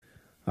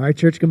All right,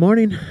 church, good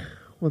morning.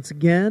 Once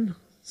again,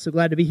 so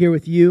glad to be here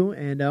with you,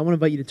 and I want to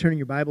invite you to turn in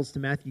your Bibles to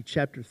Matthew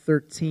chapter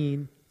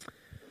 13.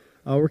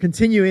 We're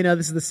continuing,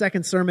 this is the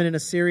second sermon in a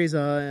series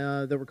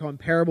that we're calling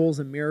Parables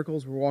and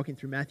Miracles. We're walking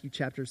through Matthew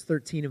chapters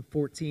 13 and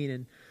 14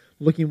 and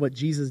looking what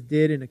Jesus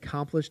did and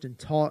accomplished and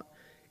taught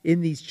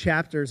in these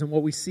chapters. And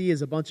what we see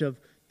is a bunch of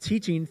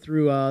teaching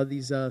through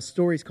these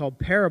stories called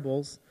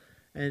parables,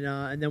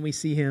 and then we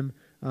see him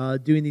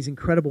doing these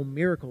incredible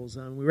miracles.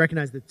 We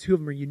recognize that two of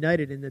them are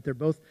united in that they're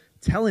both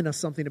telling us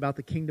something about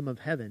the kingdom of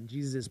heaven.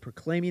 Jesus is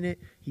proclaiming it,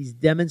 he's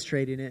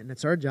demonstrating it, and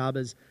it's our job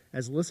as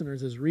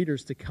listeners, as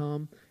readers, to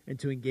come and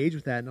to engage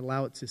with that and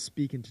allow it to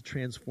speak and to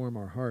transform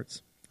our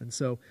hearts. And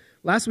so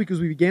last week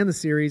as we began the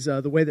series,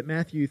 the way that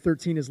Matthew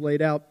 13 is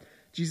laid out,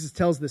 Jesus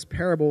tells this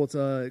parable. It's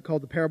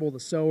called the parable of the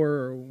sower,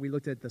 or we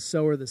looked at the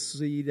sower, the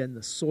seed, and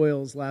the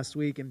soils last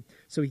week. And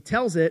so he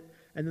tells it,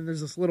 and then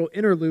there's this little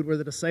interlude where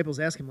the disciples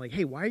ask him, like,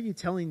 hey, why are you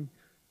telling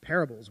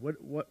parables?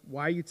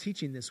 Why are you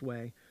teaching this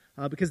way?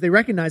 Because they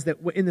recognize that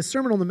in the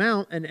Sermon on the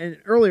Mount, and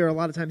earlier a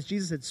lot of times,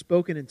 Jesus had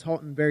spoken and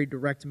taught in a very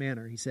direct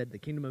manner. He said, the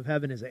kingdom of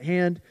heaven is at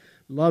hand,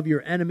 love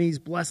your enemies,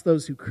 bless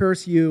those who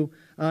curse you.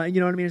 And you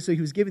know what I mean? So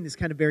he was giving this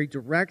kind of very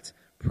direct,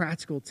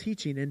 practical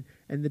teaching,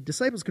 and the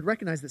disciples could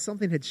recognize that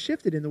something had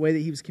shifted in the way that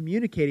he was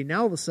communicating.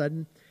 Now all of a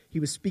sudden, he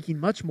was speaking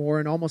much more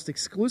and almost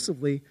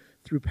exclusively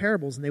through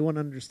parables, and they want to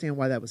understand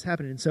why that was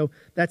happening. And so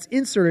that's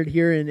inserted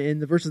here in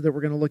the verses that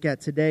we're going to look at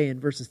today in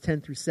verses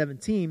 10 through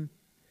 17,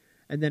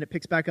 and then it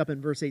picks back up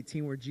in verse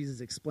 18 where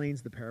Jesus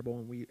explains the parable,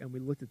 and we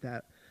looked at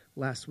that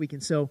last week.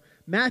 And so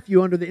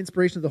Matthew, under the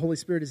inspiration of the Holy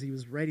Spirit as he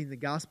was writing the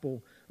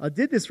gospel,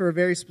 did this for a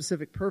very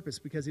specific purpose,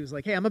 because he was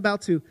like, hey, I'm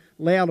about to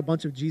lay out a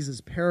bunch of Jesus'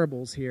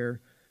 parables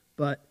here,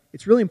 but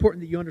it's really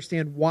important that you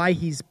understand why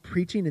he's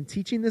preaching and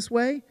teaching this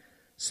way,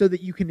 so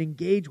that you can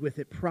engage with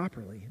it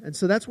properly. And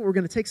so that's what we're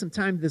going to take some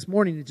time this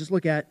morning to just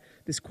look at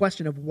this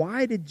question of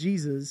why did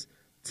Jesus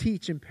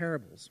teach in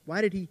parables?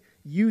 Why did he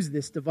use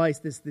this device,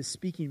 this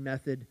speaking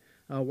method?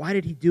 Why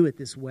did he do it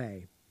this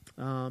way?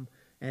 And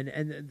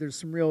there's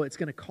some real, it's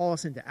going to call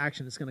us into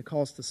action. It's going to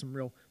call us to some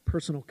real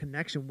personal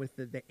connection with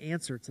the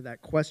answer to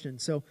that question.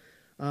 So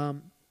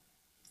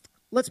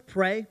let's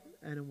pray,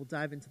 and then we'll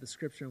dive into the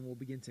scripture and we'll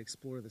begin to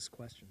explore this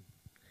question.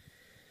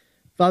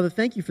 Father,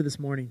 thank you for this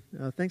morning.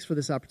 Thanks for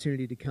this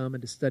opportunity to come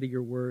and to study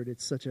your word.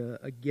 It's such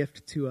a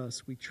gift to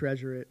us. We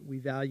treasure it. We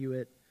value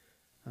it.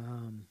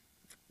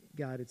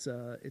 God, it's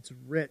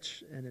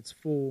rich and it's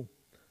full.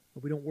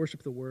 But we don't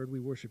worship the word. We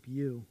worship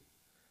you.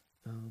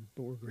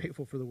 But we're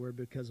grateful for the word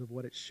because of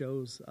what it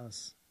shows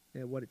us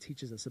and what it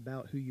teaches us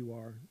about who you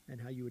are and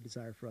how you would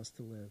desire for us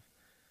to live.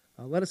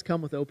 Let us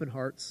come with open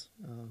hearts,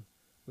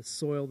 with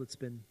soil that's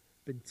been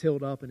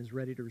tilled up and is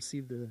ready to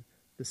receive the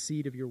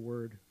seed of your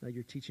word,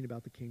 your teaching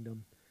about the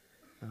kingdom,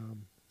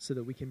 so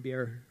that we can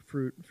bear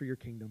fruit for your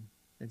kingdom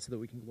and so that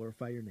we can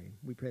glorify your name.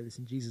 We pray this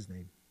in Jesus'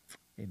 name.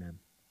 Amen.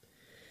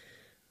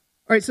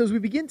 All right, so as we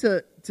begin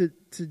to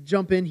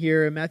jump in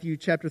here in Matthew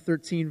chapter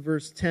 13,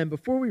 verse 10,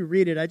 before we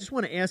read it, I just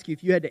want to ask you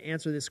if you had to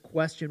answer this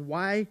question,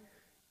 why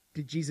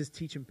did Jesus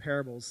teach in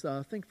parables?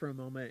 Think for a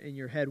moment in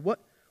your head.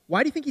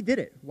 Why do you think he did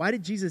it? Why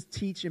did Jesus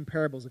teach in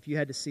parables if you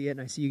had to see it?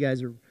 And I see you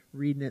guys are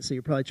reading it, so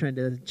you're probably trying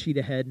to cheat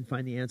ahead and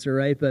find the answer,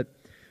 right? But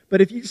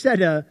if you just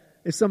had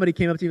if somebody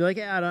came up to you like,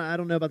 yeah, I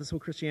don't know about this whole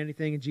Christianity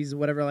thing and Jesus,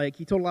 whatever, like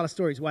he told a lot of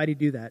stories. Why did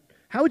he do that?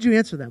 How would you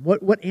answer them?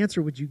 What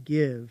answer would you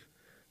give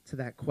to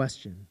that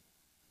question?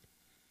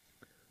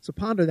 So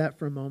ponder that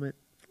for a moment,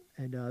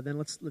 and then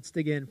let's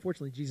dig in.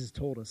 Fortunately, Jesus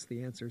told us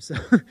the answer, so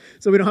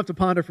we don't have to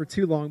ponder for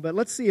too long. But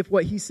let's see if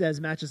what he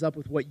says matches up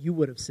with what you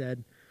would have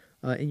said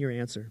in your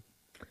answer.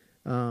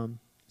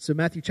 So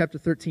Matthew chapter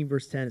 13,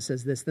 verse 10, it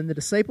says this, "Then the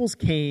disciples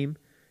came,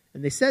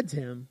 and they said to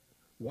him,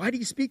 'Why do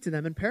you speak to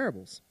them in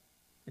parables?'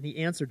 And he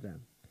answered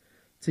them,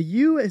 'To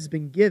you has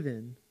been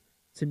given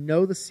to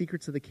know the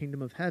secrets of the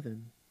kingdom of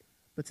heaven,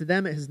 but to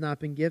them it has not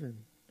been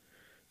given.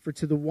 For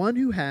to the one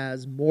who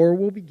has, more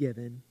will be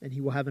given, and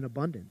he will have an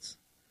abundance.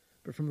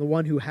 But from the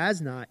one who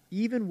has not,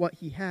 even what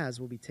he has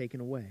will be taken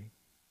away.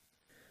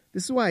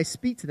 This is why I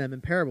speak to them in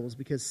parables,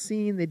 because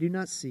seeing they do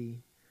not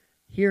see,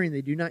 hearing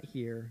they do not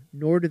hear,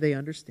 nor do they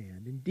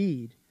understand.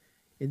 Indeed,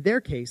 in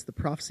their case, the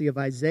prophecy of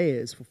Isaiah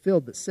is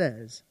fulfilled that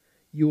says,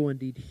 you will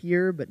indeed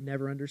hear, but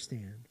never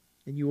understand.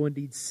 And you will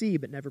indeed see,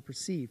 but never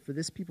perceive. For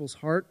this people's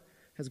heart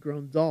has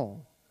grown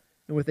dull.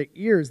 And with their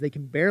ears they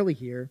can barely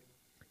hear,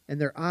 and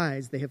their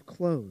eyes they have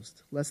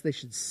closed, lest they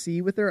should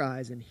see with their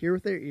eyes, and hear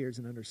with their ears,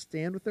 and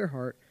understand with their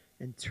heart,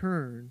 and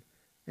turn,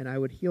 and I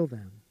would heal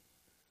them.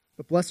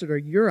 But blessed are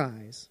your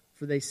eyes,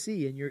 for they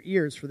see, and your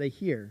ears, for they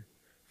hear.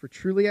 For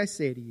truly I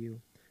say to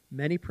you,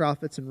 many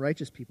prophets and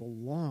righteous people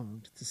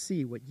longed to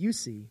see what you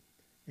see,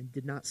 and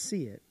did not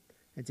see it,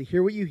 and to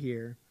hear what you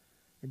hear,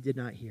 and did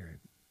not hear it.'"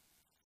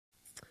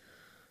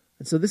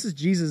 And so this is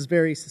Jesus'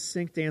 very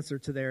succinct answer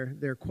to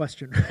their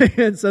question, right?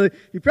 And so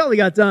he probably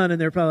got done, and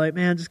they're probably like,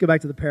 man, just go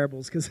back to the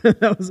parables, because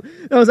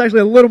that was actually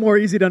a little more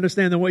easy to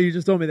understand than what you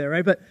just told me there,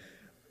 right? But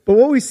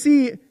what we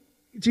see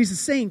Jesus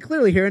is saying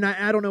clearly here, and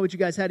I don't know what you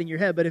guys had in your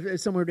head, but if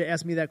someone were to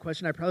ask me that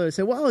question, I probably would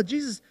say, well,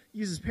 Jesus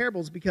uses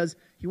parables because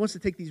he wants to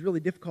take these really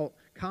difficult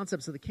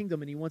concepts of the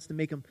kingdom and he wants to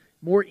make them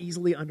more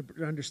easily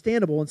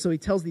understandable. And so he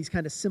tells these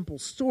kind of simple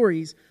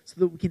stories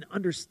so that we can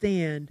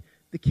understand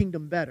the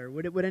kingdom better.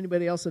 Would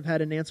anybody else have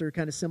had an answer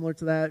kind of similar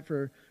to that?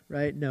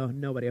 Right? No,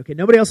 nobody. Okay,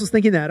 nobody else was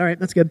thinking that. All right,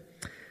 that's good.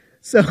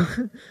 So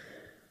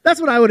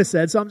that's what I would have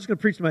said. So I'm just going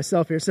to preach to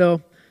myself here.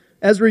 So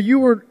Ezra, you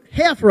were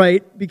half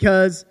right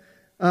because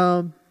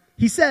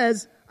he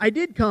says, I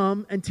did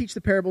come and teach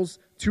the parables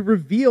to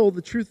reveal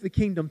the truth of the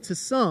kingdom to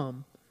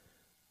some,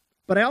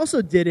 but I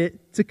also did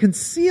it to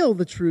conceal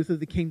the truth of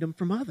the kingdom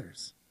from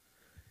others.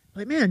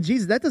 Like, man,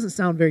 Jesus, that doesn't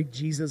sound very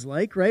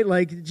Jesus-like, right?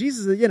 Like,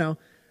 Jesus,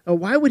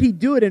 why would he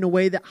do it in a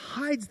way that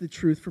hides the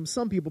truth from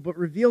some people but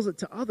reveals it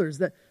to others?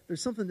 That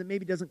there's something that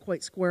maybe doesn't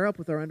quite square up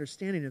with our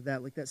understanding of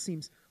that. Like, that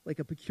seems like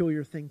a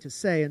peculiar thing to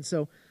say. And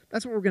so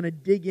that's what we're going to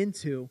dig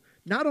into.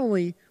 Not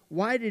only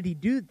why did he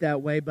do it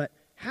that way, but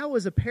how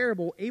is a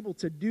parable able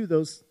to do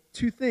those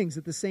two things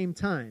at the same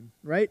time,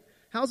 right?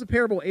 How is a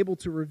parable able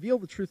to reveal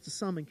the truth to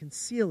some and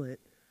conceal it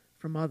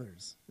from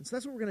others? And so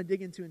that's what we're going to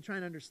dig into and try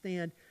and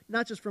understand,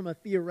 not just from a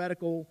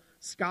theoretical,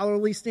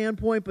 scholarly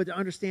standpoint, but to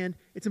understand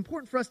it's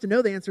important for us to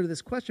know the answer to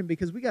this question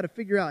because we got to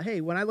figure out, hey,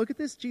 when I look at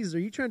this, Jesus, are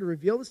you trying to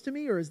reveal this to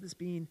me or is this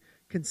being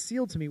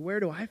concealed to me? Where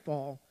do I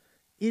fall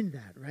in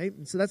that, right?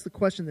 And so that's the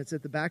question that's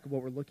at the back of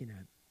what we're looking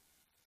at.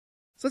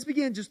 So let's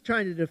begin just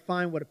trying to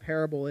define what a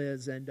parable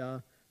is,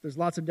 and there's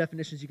lots of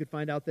definitions you could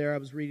find out there. I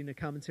was reading a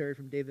commentary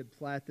from David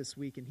Platt this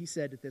week, and he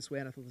said it this way,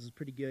 and I thought this was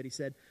pretty good. He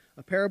said,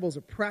 a parable is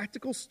a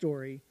practical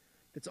story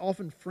that's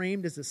often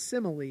framed as a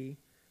simile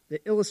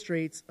that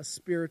illustrates a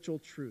spiritual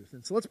truth.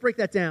 And so let's break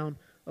that down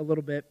a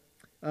little bit.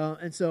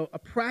 And so a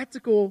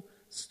practical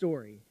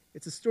story.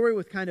 It's a story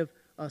with kind of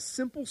a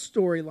simple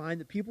storyline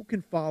that people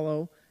can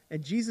follow,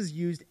 and Jesus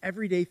used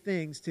everyday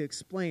things to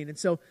explain. And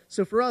so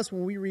for us,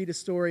 when we read a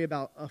story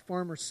about a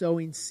farmer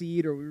sowing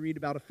seed or we read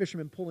about a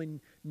fisherman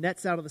pulling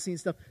nets out of the sea and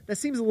stuff, that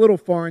seems a little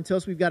foreign to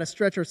us. We've got to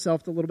stretch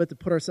ourselves a little bit to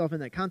put ourselves in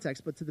that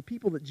context. But to the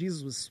people that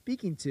Jesus was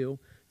speaking to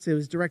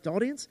his direct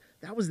audience,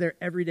 that was their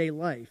everyday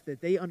life,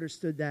 that they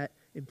understood that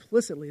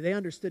implicitly. They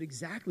understood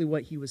exactly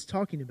what he was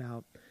talking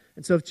about.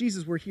 And so if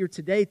Jesus were here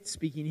today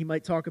speaking, he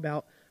might talk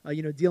about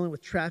dealing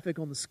with traffic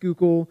on the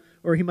Schuylkill,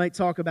 or he might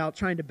talk about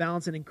trying to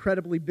balance an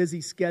incredibly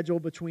busy schedule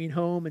between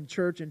home and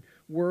church and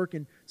work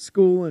and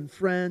school and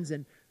friends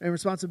and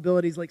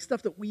responsibilities, like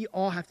stuff that we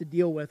all have to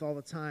deal with all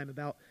the time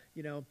about,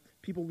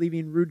 people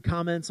leaving rude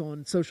comments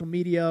on social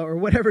media or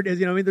whatever it is.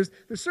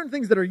 There's certain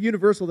things that are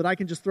universal that I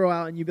can just throw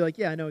out and you'd be like,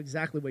 yeah, I know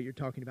exactly what you're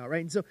talking about,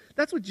 right? And so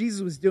that's what Jesus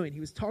was doing. He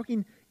was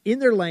talking in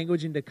their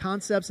language into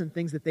concepts and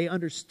things that they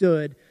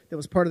understood that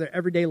was part of their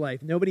everyday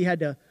life. Nobody had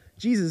to,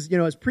 Jesus,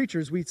 as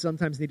preachers, we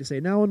sometimes need to say,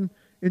 now in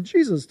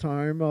Jesus'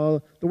 time,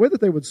 the way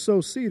that they would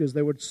sow seed is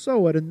they would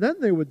sow it and then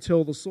they would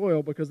till the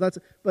soil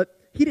but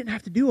he didn't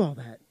have to do all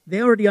that.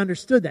 They already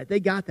understood that. They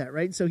got that,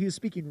 right? And so he was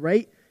speaking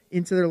right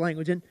into their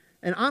language.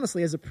 And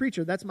honestly, as a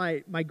preacher, that's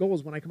my goal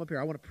is when I come up here,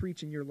 I want to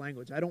preach in your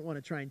language. I don't want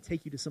to try and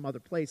take you to some other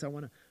place. I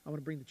want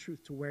to bring the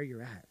truth to where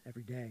you're at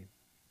every day.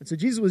 And so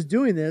Jesus was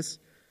doing this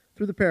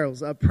through the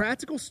parables, a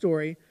practical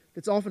story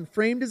that's often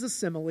framed as a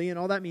simile, and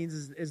all that means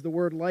is the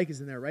word like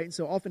is in there, right? And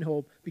so often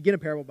he'll begin a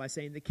parable by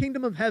saying, the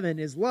kingdom of heaven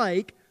is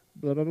like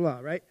blah, blah, blah,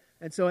 right?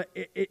 And so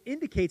it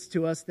indicates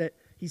to us that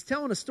he's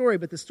telling a story,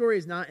 but the story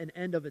is not an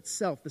end of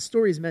itself. The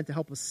story is meant to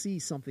help us see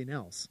something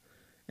else.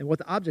 And what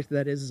the object of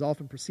that is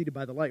often preceded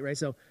by the light, right?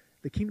 So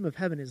the kingdom of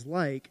heaven is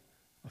like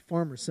a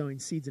farmer sowing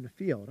seeds in a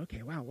field.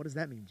 Okay, wow, what does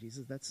that mean,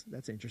 Jesus?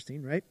 That's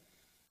interesting, right?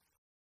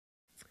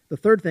 The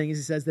third thing is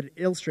he says that it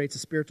illustrates a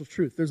spiritual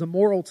truth. There's a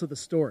moral to the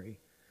story.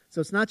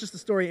 So it's not just a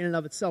story in and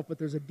of itself, but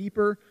there's a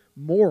deeper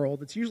moral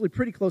that's usually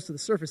pretty close to the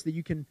surface that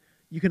you can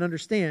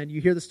understand.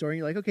 You hear the story and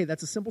you're like, okay,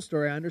 that's a simple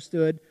story. I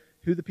understood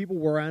who the people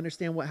were. I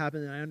understand what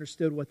happened, and I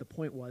understood what the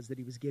point was that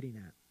he was getting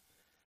at.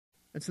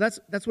 And so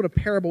that's what a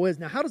parable is.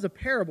 Now, how does a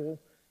parable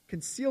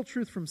conceal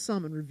truth from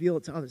some and reveal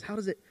it to others? How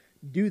does it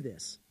do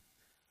this?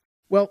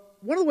 Well,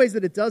 one of the ways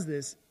that it does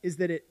this is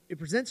that it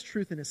presents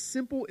truth in a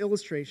simple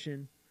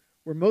illustration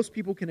where most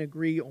people can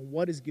agree on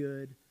what is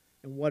good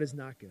and what is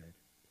not good.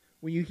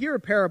 When you hear a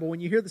parable, when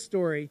you hear the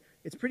story,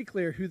 it's pretty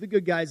clear who the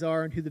good guys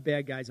are and who the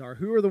bad guys are.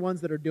 Who are the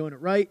ones that are doing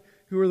it right?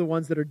 Who are the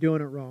ones that are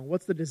doing it wrong?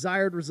 What's the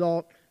desired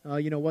result?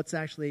 What's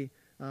actually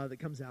that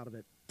comes out of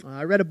it.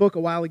 I read a book a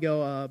while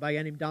ago by a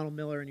guy named Donald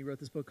Miller, and he wrote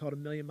this book called A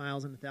Million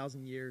Miles in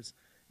 1,000 Years.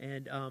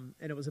 And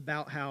it was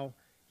about how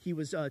he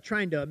was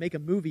trying to make a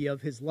movie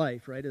of his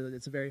life, right?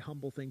 It's a very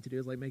humble thing to do,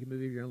 is like make a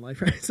movie of your own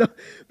life, right?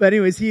 But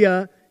anyways,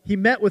 he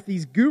met with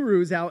these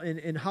gurus out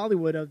in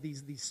Hollywood of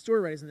these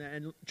story writers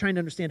and trying to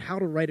understand how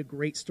to write a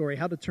great story,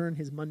 how to turn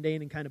his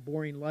mundane and kind of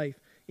boring life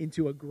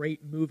into a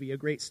great movie, a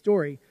great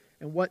story.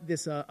 And what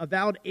this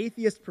avowed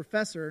atheist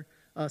professor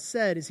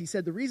said is, he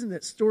said the reason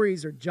that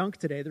stories are junk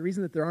today, the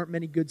reason that there aren't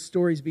many good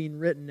stories being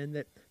written, and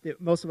that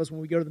most of us,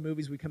 when we go to the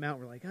movies, we come out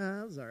and we're like,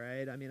 that was all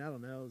right. I mean, I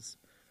don't know.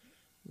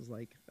 It was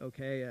like,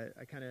 okay,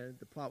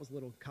 the plot was a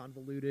little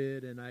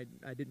convoluted, and I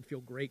didn't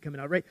feel great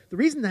coming out, right? The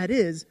reason that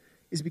is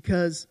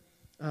because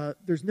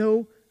there's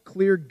no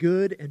clear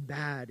good and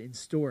bad in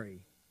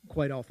story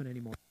quite often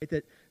anymore.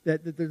 Right?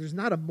 That there's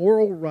not a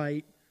moral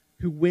right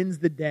who wins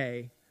the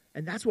day,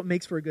 and that's what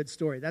makes for a good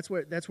story. That's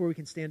where we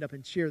can stand up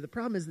and cheer. The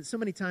problem is that so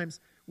many times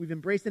we've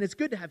embraced, and it's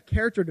good to have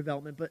character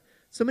development, but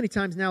so many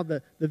times now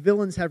the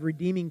villains have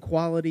redeeming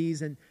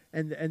qualities, and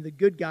the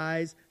good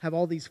guys have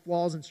all these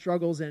flaws and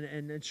struggles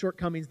and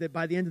shortcomings that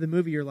by the end of the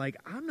movie you're like,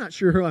 I'm not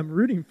sure who I'm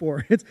rooting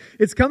for.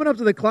 It's coming up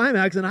to the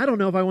climax, and I don't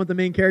know if I want the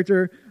main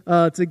character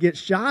to get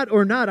shot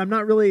or not.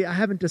 I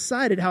haven't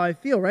decided how I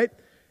feel, right?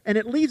 And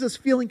it leaves us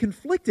feeling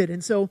conflicted,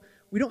 and so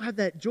we don't have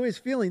that joyous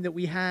feeling that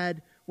we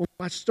had when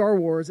we watched Star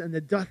Wars and the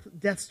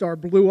Death Star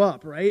blew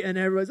up, right? And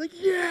everybody's like,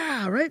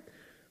 yeah, right?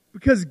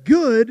 Because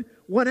good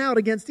won out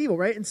against evil,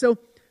 right? And so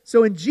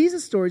in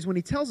Jesus' stories, when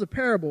he tells a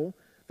parable,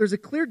 there's a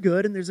clear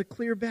good and there's a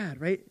clear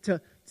bad, right?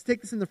 To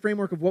take this in the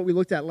framework of what we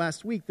looked at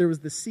last week, there was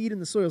the seed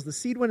and the soils. The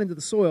seed went into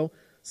the soil.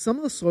 Some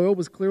of the soil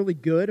was clearly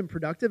good and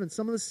productive, and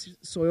some of the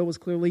soil was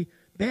clearly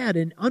bad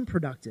and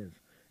unproductive.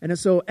 And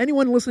so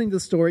anyone listening to the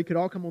story could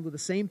all come onto the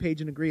same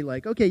page and agree,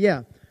 like, okay,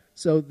 yeah,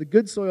 so the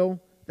good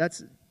soil,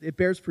 it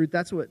bears fruit.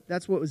 That's what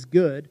was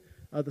good.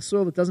 The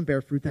soil that doesn't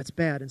bear fruit, that's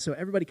bad. And so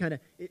everybody kind of,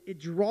 it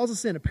draws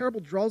us in. A parable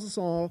draws us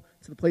all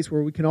to the place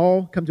where we can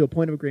all come to a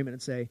point of agreement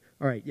and say,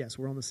 all right, yes,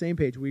 we're on the same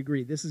page. We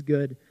agree this is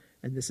good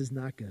and this is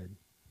not good.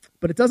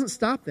 But it doesn't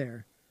stop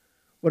there.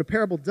 What a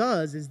parable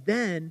does is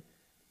then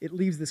it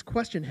leaves this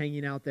question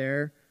hanging out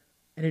there,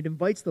 and it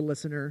invites the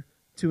listener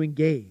to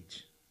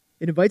engage.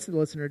 It invites the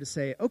listener to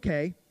say,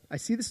 okay, I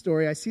see the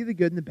story, I see the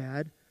good and the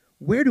bad.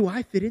 Where do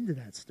I fit into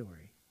that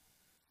story?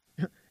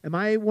 Am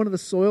I one of the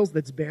soils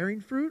that's bearing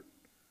fruit?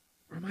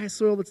 Or am I a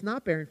soil that's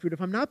not bearing fruit?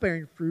 If I'm not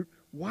bearing fruit,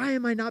 why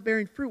am I not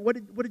bearing fruit? What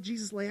did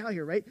Jesus lay out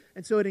here, right?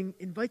 And so it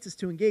invites us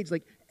to engage.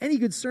 Like any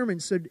good sermon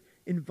should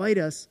invite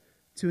us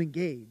to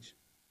engage.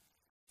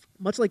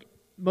 Much like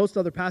most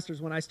other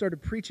pastors, when I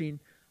started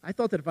preaching, I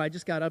thought that if I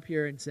just got up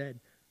here and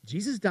said,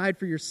 Jesus died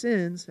for your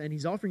sins, and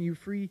he's offering you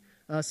free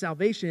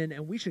salvation,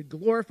 and we should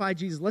glorify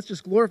Jesus. Let's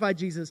just glorify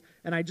Jesus,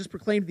 and I just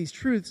proclaimed these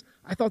truths.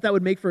 I thought that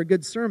would make for a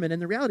good sermon,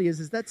 and the reality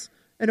is that's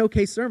an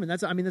okay sermon.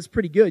 That's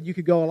pretty good. You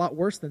could go a lot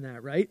worse than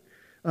that, right?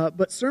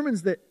 But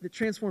sermons that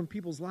transform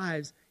people's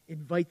lives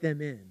invite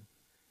them in.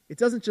 It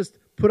doesn't just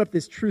put up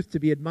this truth to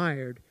be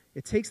admired.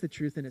 It takes the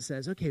truth and it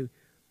says, okay,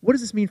 what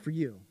does this mean for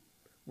you?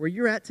 Where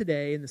you're at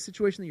today, in the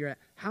situation that you're at,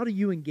 how do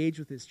you engage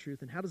with this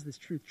truth, and how does this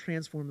truth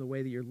transform the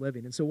way that you're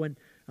living? And so when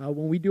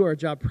we do our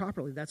job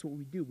properly, that's what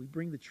we do. We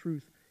bring the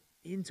truth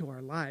into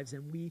our lives,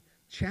 and we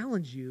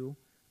challenge you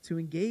to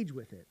engage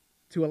with it,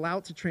 to allow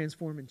it to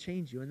transform and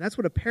change you. And that's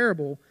what a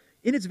parable,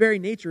 in its very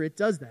nature, it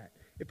does that.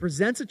 It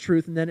presents a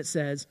truth, and then it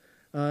says,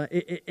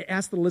 it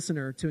asks the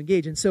listener to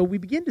engage. And so we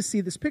begin to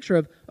see this picture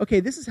of, okay,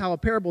 this is how a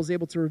parable is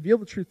able to reveal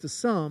the truth to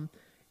some,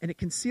 and it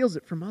conceals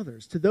it from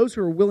others. To those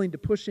who are willing to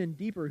push in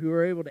deeper, who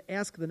are able to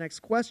ask the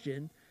next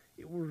question,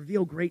 it will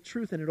reveal great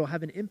truth, and it'll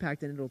have an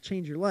impact, and it'll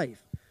change your life.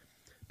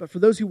 But for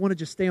those who want to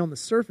just stay on the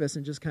surface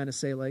and just kind of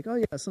say like, oh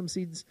yeah, some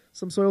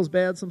soil's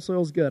bad, some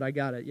soil's good. I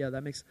got it. Yeah,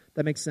 that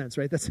makes sense,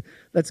 right?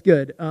 That's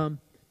good.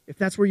 If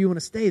that's where you want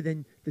to stay,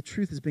 then the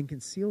truth has been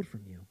concealed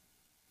from you.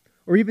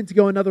 Or even to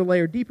go another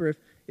layer deeper,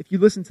 if you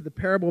listen to the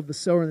parable of the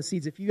sower and the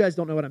seeds, if you guys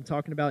don't know what I'm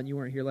talking about and you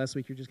weren't here last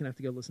week, you're just going to have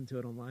to go listen to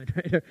it online,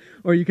 right?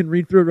 Or you can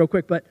read through it real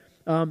quick. But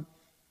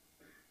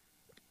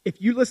if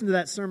you listened to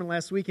that sermon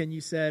last week and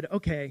you said,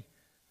 okay,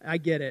 I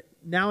get it.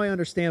 Now I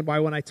understand why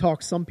when I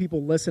talk, some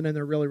people listen and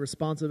they're really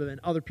responsive and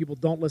other people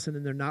don't listen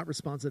and they're not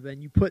responsive.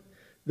 And you put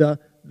the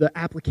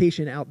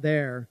application out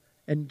there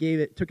and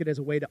took it as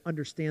a way to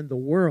understand the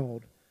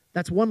world.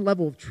 That's one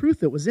level of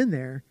truth that was in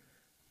there,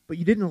 but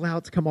you didn't allow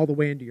it to come all the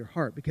way into your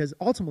heart, because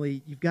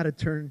ultimately you've got to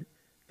turn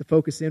the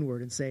focus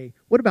inward and say,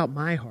 what about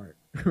my heart,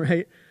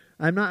 right?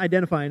 I'm not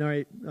identifying, all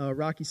right,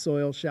 rocky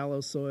soil, shallow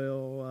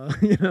soil,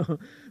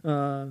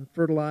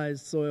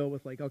 fertilized soil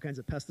with like all kinds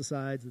of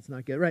pesticides. That's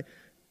not good, right?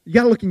 You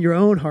got to look in your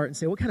own heart and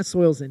say, what kind of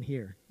soil's in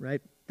here,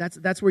 right?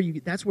 That's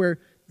where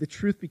the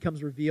truth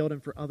becomes revealed,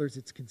 and for others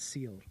it's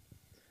concealed.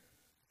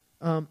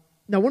 Now,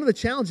 one of the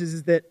challenges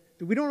is that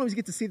we don't always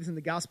get to see this in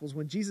the Gospels.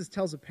 When Jesus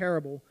tells a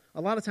parable,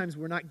 a lot of times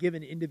we're not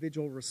given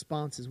individual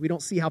responses. We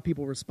don't see how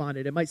people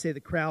responded. It might say the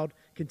crowd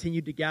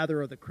continued to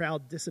gather or the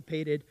crowd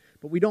dissipated,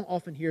 but we don't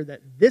often hear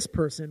that this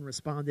person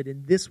responded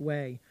in this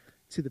way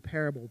to the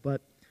parable.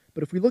 But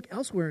if we look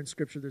elsewhere in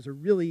Scripture, there's a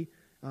really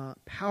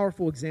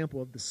powerful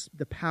example of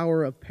the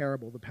power of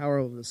parable, the power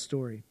of the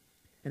story.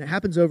 And it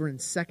happens over in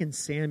 2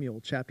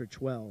 Samuel chapter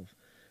 12.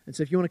 And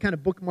so if you want to kind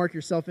of bookmark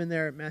yourself in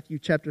there at Matthew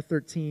chapter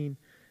 13,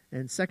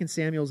 and 2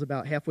 Samuel is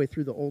about halfway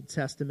through the Old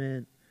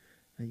Testament.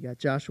 You got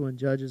Joshua and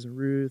Judges and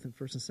Ruth and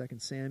 1 and 2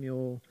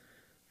 Samuel,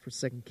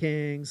 1 2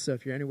 Kings. So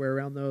if you're anywhere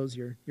around those,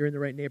 you're in the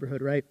right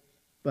neighborhood, right?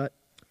 But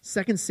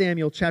 2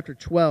 Samuel chapter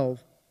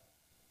 12,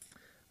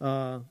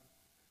 and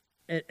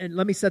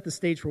let me set the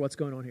stage for what's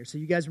going on here. So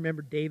you guys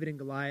remember David and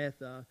Goliath.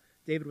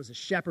 David was a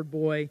shepherd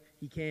boy.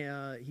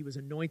 He was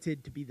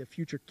anointed to be the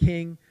future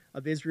king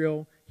of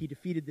Israel. He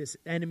defeated this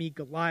enemy,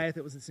 Goliath.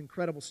 It was this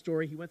incredible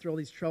story. He went through all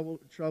these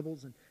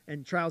troubles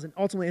and trials and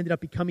ultimately ended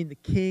up becoming the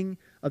king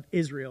of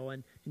Israel.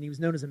 And he was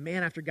known as a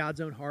man after God's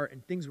own heart,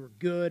 and things were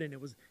good, and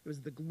it was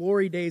the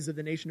glory days of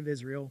the nation of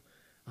Israel.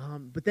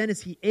 But then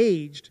as he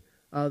aged,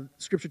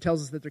 Scripture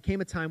tells us that there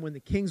came a time when the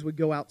kings would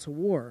go out to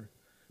war.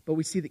 But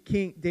we see that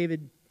King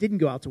David didn't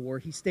go out to war.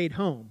 He stayed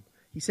home.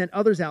 He sent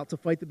others out to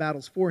fight the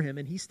battles for him,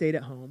 and he stayed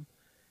at home.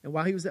 And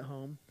while he was at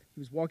home, he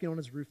was walking on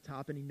his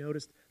rooftop, and he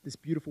noticed this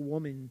beautiful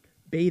woman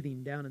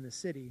bathing down in the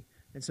city.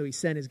 And so he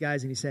sent his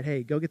guys, and he said,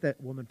 hey, go get that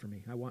woman for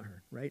me. I want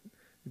her, right?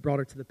 He brought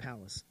her to the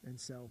palace. And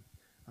so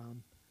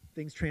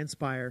things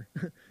transpire.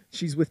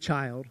 She's with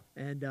child.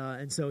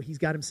 And so he's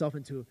got himself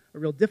into a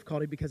real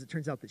difficulty because it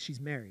turns out that she's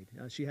married.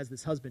 She has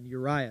this husband,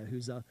 Uriah,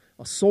 who's a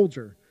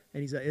soldier.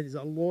 And he's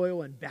a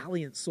loyal and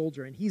valiant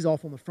soldier, and he's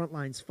off on the front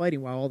lines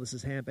fighting while all this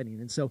is happening.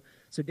 And so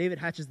David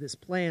hatches this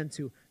plan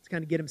to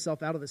kind of get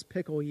himself out of this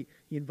pickle. He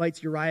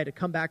invites Uriah to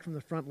come back from the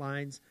front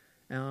lines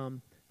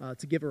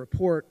to give a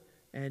report,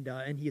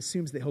 and he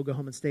assumes that he'll go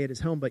home and stay at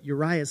his home. But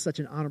Uriah is such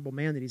an honorable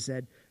man that he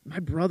said, my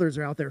brothers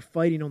are out there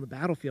fighting on the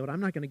battlefield. I'm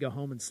not going to go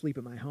home and sleep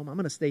at my home. I'm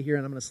going to stay here,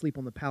 and I'm going to sleep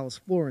on the palace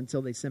floor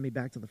until they send me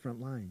back to the front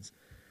lines.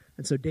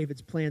 And so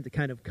David's plan to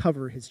kind of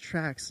cover his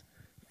tracks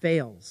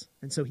fails.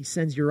 And so he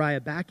sends Uriah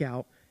back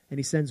out, and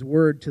he sends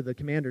word to the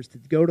commanders to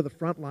go to the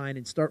front line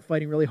and start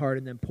fighting really hard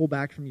and then pull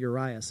back from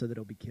Uriah so that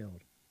he'll be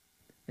killed.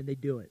 And they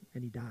do it,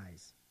 and he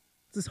dies.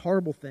 It's this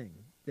horrible thing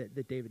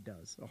that David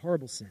does, a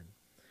horrible sin.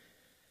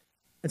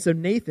 And so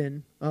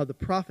Nathan, the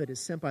prophet,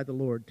 is sent by the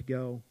Lord to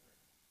go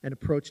and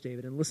approach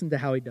David, and listen to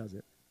how he does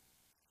it.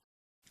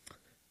 It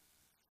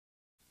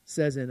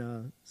says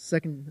in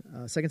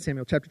 2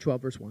 Samuel chapter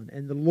 12, verse 1,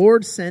 and the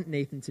Lord sent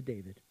Nathan to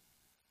David.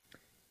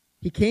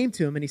 He came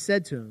to him and he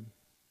said to him,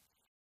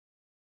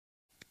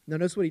 now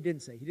notice what he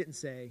didn't say. He didn't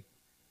say,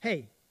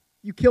 hey,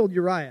 you killed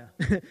Uriah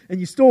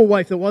and you stole a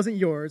wife that wasn't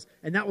yours,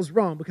 and that was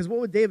wrong, because what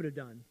would David have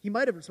done? He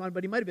might have responded,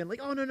 but he might have been like,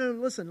 oh, no,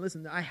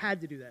 listen, I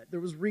had to do that. There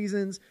was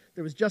reasons,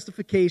 there was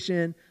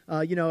justification,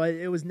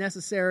 it was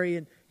necessary,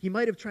 and he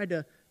might have tried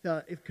to,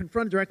 if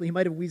confronted directly, he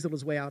might have weaseled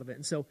his way out of it.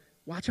 And so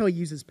watch how he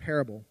uses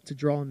parable to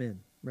draw him in,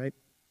 right?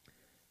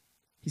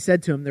 He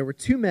said to him, there were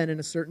two men in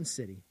a certain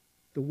city,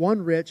 the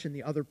one rich and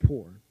the other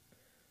poor.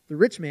 The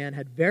rich man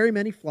had very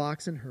many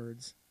flocks and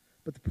herds,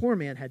 but the poor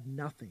man had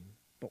nothing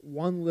but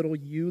one little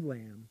ewe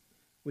lamb,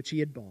 which he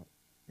had bought.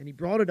 And he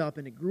brought it up,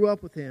 and it grew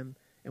up with him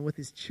and with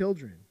his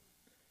children.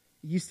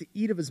 He used to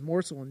eat of his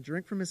morsel and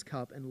drink from his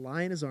cup and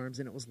lie in his arms,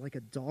 and it was like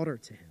a daughter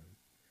to him.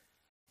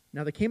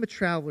 Now there came a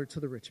traveler to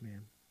the rich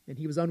man, and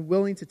he was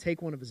unwilling to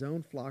take one of his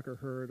own flock or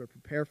herd or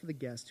prepare for the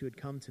guest who had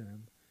come to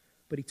him.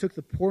 But he took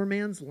the poor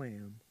man's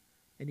lamb,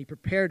 and he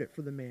prepared it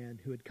for the man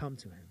who had come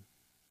to him.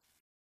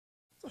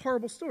 It's a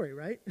horrible story,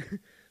 right?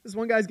 This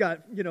one guy's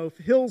got,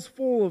 hills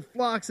full of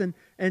flocks,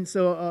 and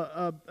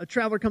so a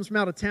traveler comes from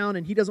out of town,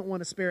 and he doesn't want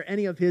to spare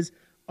any of his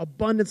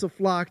abundance of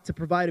flock to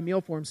provide a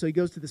meal for him. So he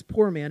goes to this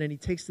poor man, and he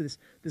takes this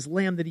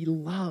lamb that he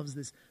loves,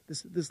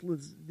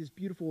 this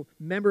beautiful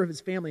member of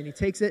his family, and he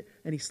takes it,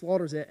 and he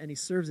slaughters it, and he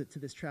serves it to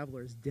this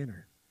traveler as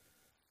dinner.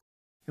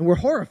 And we're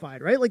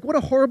horrified, right? Like, what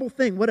a horrible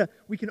thing.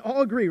 We can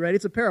all agree, right?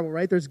 It's a parable,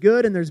 right? There's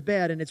good and there's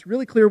bad, and it's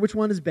really clear which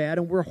one is bad,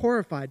 and we're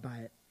horrified by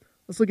it.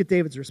 Let's look at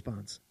David's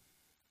response.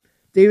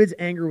 David's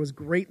anger was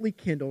greatly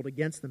kindled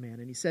against the man,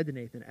 and he said to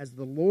Nathan, as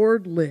the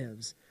Lord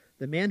lives,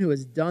 the man who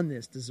has done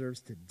this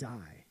deserves to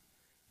die.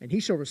 And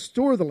he shall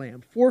restore the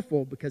lamb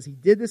fourfold because he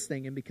did this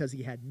thing and because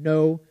he had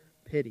no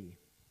pity.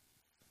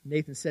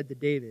 Nathan said to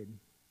David,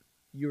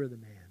 you are the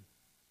man.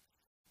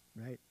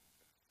 Right?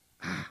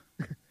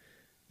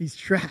 He's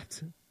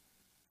trapped.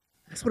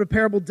 That's what a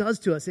parable does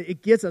to us.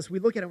 It gets us. We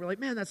look at it and we're like,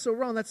 man, that's so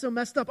wrong. That's so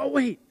messed up. Oh,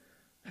 wait,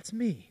 that's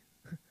me.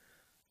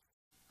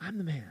 I'm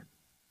the man.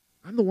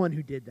 I'm the one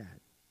who did that.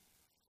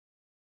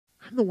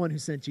 I'm the one who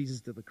sent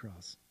Jesus to the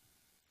cross.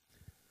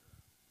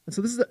 And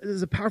so this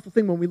is a powerful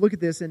thing when we look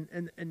at this.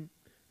 And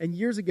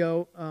years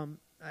ago,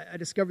 I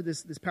discovered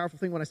this powerful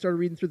thing when I started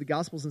reading through the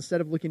Gospels.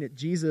 Instead of looking at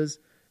Jesus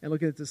and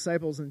looking at the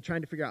disciples and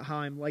trying to figure out how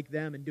I'm like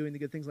them and doing the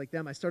good things like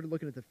them, I started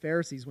looking at the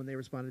Pharisees when they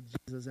responded to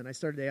Jesus. And I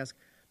started to ask,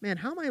 man,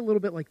 how am I a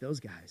little bit like those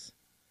guys?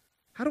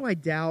 How do I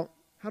doubt?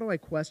 How do I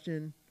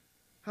question?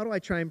 How do I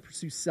try and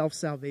pursue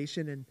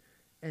self-salvation?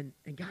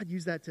 And God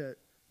used that to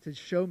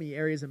show me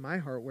areas in my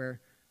heart where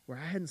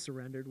I hadn't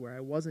surrendered, where I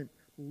wasn't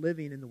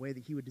living in the way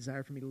that he would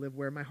desire for me to live,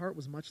 where my heart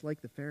was much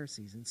like the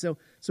Pharisees. And so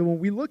when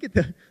we look at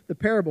the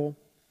parable,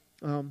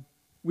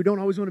 we don't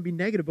always want to be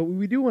negative, but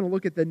we do want to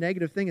look at the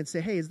negative thing and say,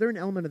 hey, is there an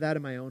element of that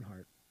in my own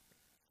heart?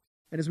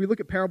 And as we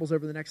look at parables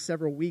over the next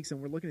several weeks and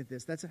we're looking at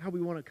this, that's how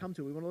we want to come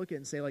to it. We want to look at it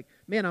and say, like,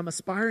 man, I'm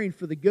aspiring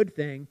for the good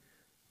thing,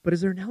 but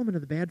is there an element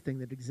of the bad thing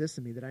that exists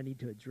in me that I need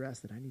to address,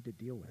 that I need to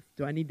deal with?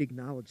 Do I need to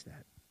acknowledge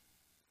that?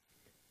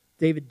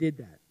 David did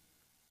that.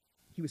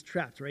 He was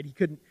trapped, right? He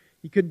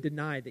couldn't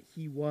deny that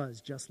he was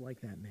just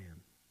like that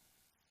man.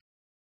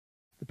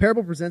 The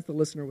parable presents the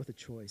listener with a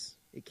choice.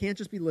 It can't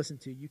just be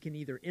listened to. You can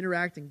either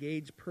interact,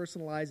 engage,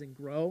 personalize, and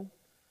grow,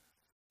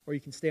 or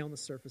you can stay on the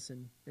surface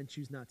and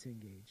choose not to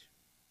engage.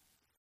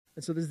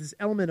 And so there's this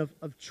element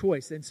of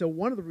choice. And so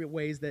one of the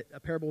ways that a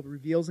parable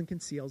reveals and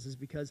conceals is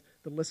because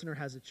the listener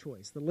has a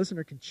choice. The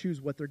listener can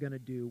choose what they're going to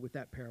do with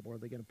that parable. Are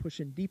they going to push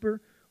in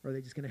deeper, or are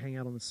they just going to hang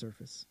out on the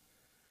surface?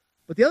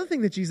 But the other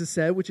thing that Jesus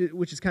said, which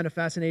is kind of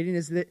fascinating,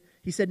 is that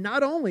he said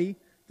not only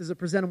does it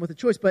present them with a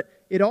choice, but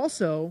it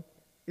also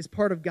is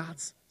part of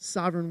God's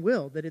sovereign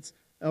will, that it's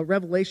a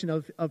revelation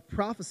of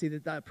prophecy,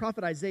 that the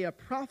prophet Isaiah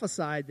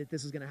prophesied that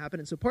this is going to happen.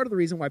 And so part of the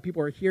reason why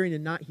people are hearing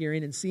and not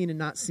hearing and seeing and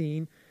not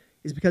seeing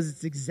is because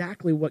it's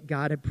exactly what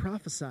God had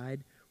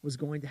prophesied was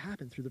going to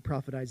happen through the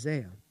prophet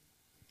Isaiah.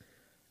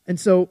 And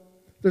so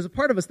there's a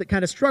part of us that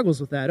kind of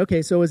struggles with that.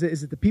 Okay, so is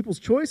it the people's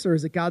choice, or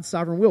is it God's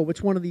sovereign will?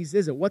 Which one of these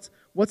is it? What's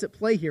at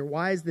play here?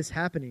 Why is this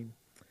happening?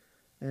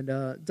 And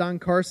Don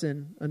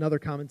Carson, another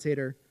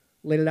commentator,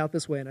 laid it out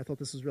this way, and I thought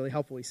this was really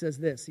helpful. He says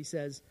this. He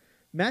says,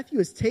 Matthew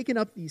has taken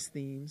up these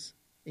themes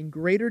in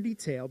greater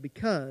detail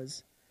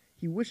because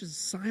he wishes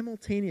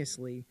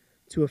simultaneously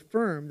to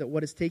affirm that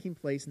what is taking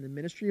place in the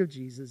ministry of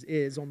Jesus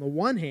is, on the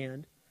one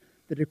hand,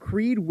 the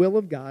decreed will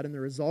of God and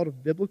the result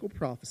of biblical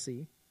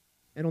prophecy,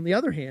 and on the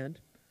other hand,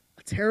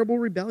 a terrible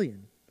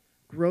rebellion,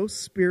 gross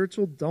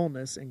spiritual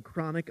dullness, and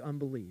chronic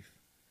unbelief.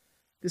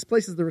 This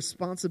places the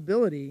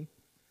responsibility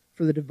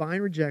for the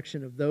divine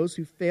rejection of those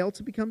who fail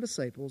to become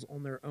disciples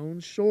on their own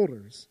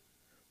shoulders,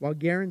 while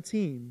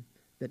guaranteeing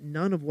that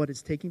none of what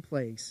is taking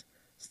place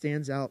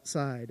stands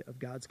outside of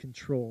God's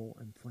control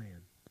and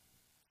plan.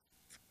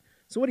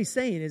 So what he's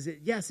saying is that,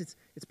 yes,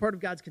 it's part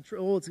of God's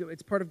control,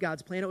 it's part of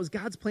God's plan. It was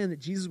God's plan that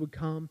Jesus would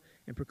come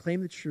and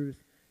proclaim the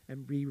truth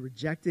and be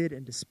rejected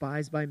and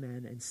despised by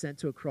men and sent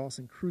to a cross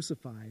and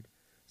crucified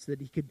so that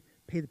he could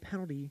pay the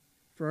penalty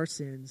for our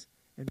sins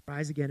and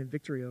rise again in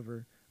victory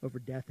over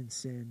death and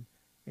sin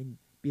and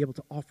be able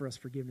to offer us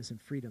forgiveness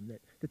and freedom.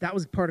 That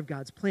was part of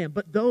God's plan.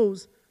 But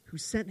those who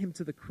sent him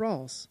to the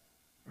cross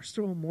are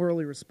still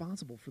morally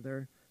responsible for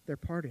their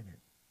part in it.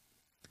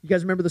 You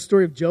guys remember the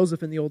story of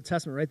Joseph in the Old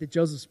Testament, right? That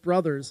Joseph's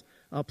brothers,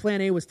 plan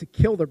A was to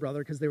kill their brother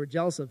because they were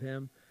jealous of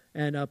him,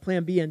 and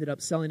plan B ended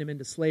up selling him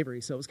into slavery.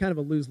 So it was kind of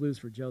a lose-lose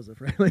for Joseph,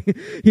 right?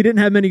 He didn't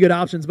have many good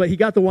options, but he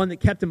got the one that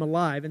kept him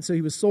alive, and so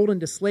he was sold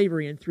into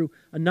slavery, and through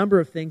a number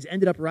of things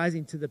ended up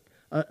rising to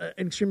an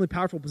extremely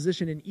powerful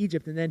position in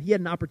Egypt. And then he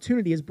had an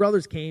opportunity. His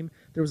brothers came.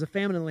 There was a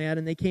famine in the land,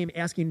 and they came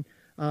asking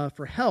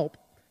for help,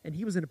 and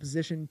he was in a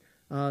position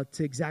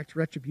to exact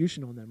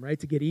retribution on them, right,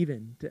 to get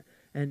even.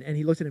 And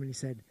he looked at him and he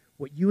said,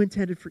 what you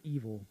intended for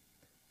evil,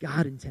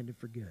 God intended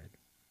for good.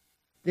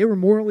 They were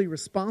morally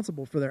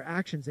responsible for their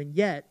actions, and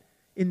yet,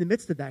 in the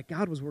midst of that,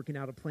 God was working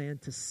out a plan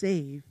to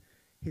save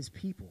his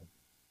people.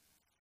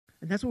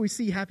 And that's what we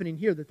see happening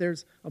here, that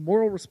there's a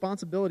moral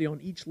responsibility on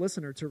each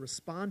listener to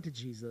respond to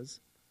Jesus,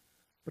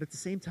 but at the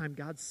same time,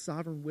 God's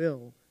sovereign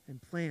will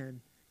and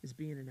plan is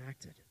being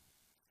enacted.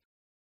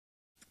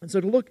 And so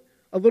to look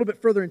a little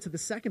bit further into the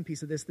second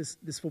piece of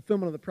this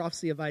fulfillment of the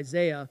prophecy of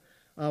Isaiah,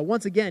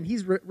 once again,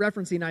 he's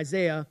referencing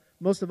Isaiah.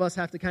 Most of us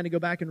have to kind of go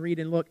back and read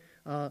and look.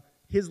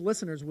 His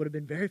listeners would have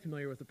been very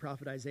familiar with the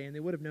prophet Isaiah, and they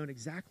would have known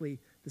exactly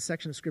the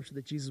section of Scripture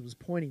that Jesus was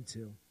pointing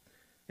to.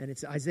 And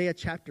it's Isaiah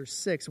chapter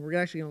 6, and we're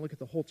actually going to look at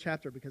the whole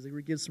chapter because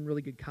it gives some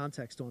really good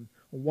context on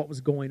what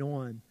was going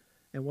on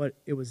and what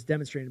it was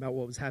demonstrating about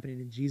what was happening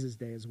in Jesus'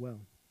 day as well.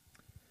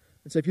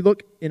 And so if you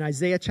look in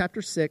Isaiah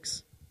chapter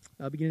 6,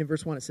 beginning in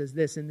verse 1, it says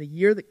this, In the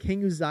year that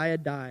King Uzziah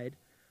died,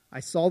 I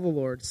saw the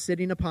Lord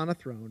sitting upon a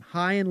throne,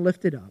 high and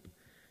lifted up,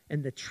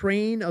 and the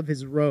train of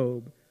his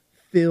robe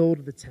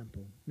filled the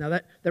temple. Now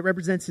that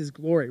represents his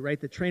glory, right?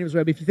 The train of his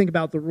robe. If you think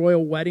about the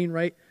royal wedding,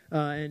 right?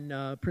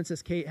 And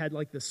Princess Kate had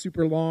like the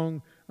super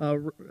long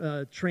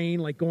train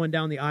like going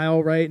down the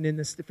aisle, right? And in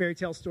the fairy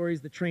tale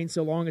stories, the train's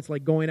so long, it's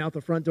like going out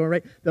the front door,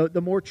 right?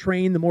 The more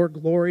train, the more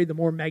glory, the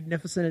more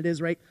magnificent it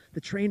is, right?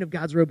 The train of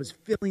God's robe is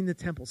filling the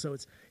temple. So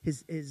it's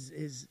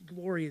his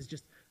glory is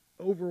just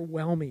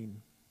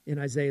overwhelming in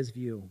Isaiah's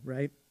view,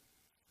 right?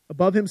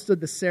 Above him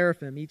stood the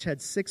seraphim. Each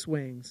had 6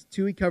 wings.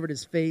 2 he covered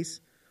his face.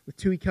 With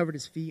 2 he covered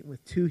his feet. And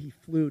with 2 he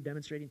flew,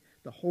 demonstrating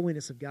the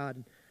holiness of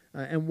God.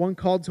 And one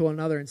called to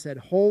another and said,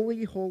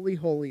 Holy, holy,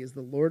 holy is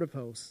the Lord of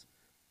hosts.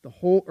 The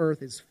whole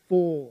earth is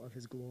full of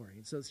his glory.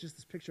 And so it's just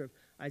this picture of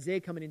Isaiah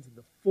coming into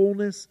the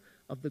fullness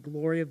of the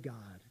glory of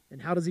God.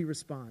 And how does he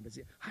respond? Does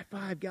he, high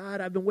five,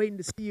 God, I've been waiting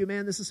to see you,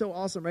 man. This is so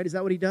awesome, right? Is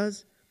that what he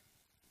does?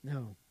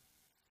 No.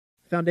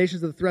 The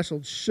foundations of the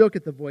threshold shook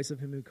at the voice of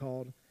him who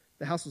called.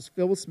 The house was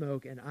filled with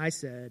smoke, and I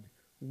said,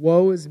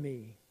 Woe is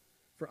me,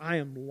 for I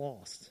am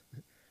lost.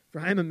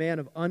 For I am a man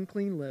of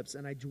unclean lips,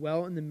 and I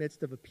dwell in the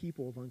midst of a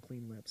people of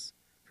unclean lips.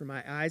 For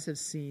my eyes have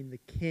seen the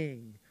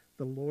King,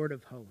 the Lord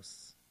of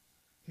hosts.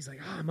 He's like,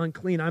 I'm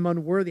unclean, I'm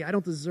unworthy, I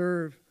don't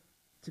deserve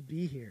to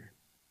be here.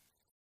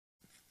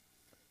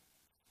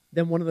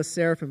 Then one of the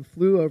seraphim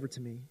flew over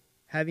to me,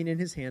 having in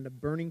his hand a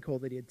burning coal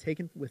that he had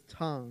taken with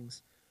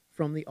tongs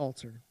from the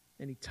altar.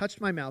 And he touched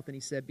my mouth, and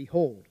he said,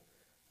 Behold,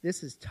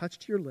 this has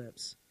touched your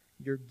lips.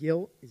 Your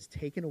guilt is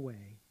taken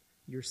away.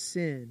 Your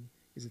sin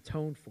is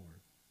atoned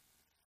for.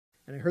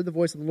 And I heard the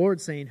voice of the Lord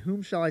saying,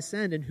 Whom shall I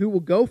send, and who will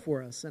go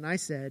for us? And I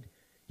said,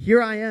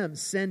 Here I am,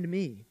 send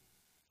me.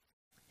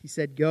 He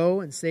said,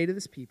 Go and say to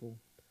this people,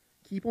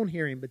 Keep on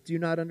hearing, but do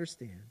not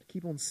understand.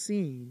 Keep on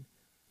seeing,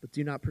 but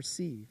do not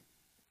perceive.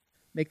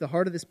 Make the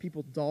heart of this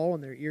people dull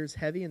and their ears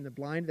heavy and the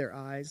blind their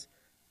eyes,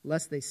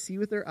 lest they see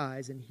with their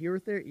eyes and hear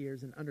with their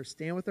ears and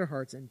understand with their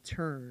hearts and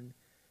turn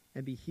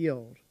and be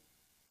healed.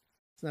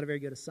 It's not a very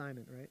good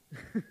assignment,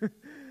 right?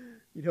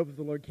 You'd hope if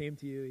the Lord came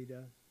to you,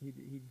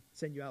 he'd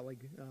send you out like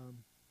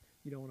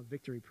on a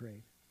victory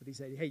parade. But he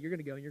said, hey, you're going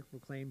to go and you're going to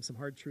proclaim some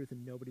hard truth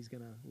and nobody's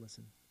going to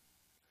listen.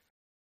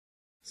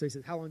 So he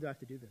says, how long do I have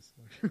to do this,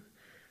 Lord?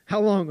 How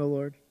long, O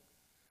Lord?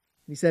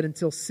 And he said,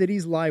 until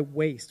cities lie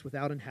waste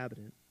without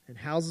inhabitant, and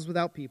houses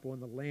without people,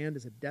 and the land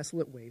is a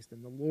desolate waste,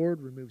 and the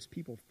Lord removes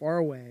people far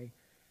away,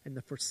 and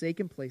the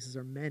forsaken places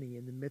are many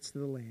in the midst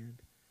of the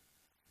land.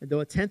 And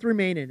though a tenth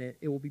remain in it,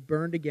 it will be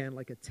burned again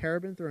like a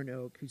terebinth or an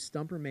oak whose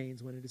stump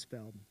remains when it is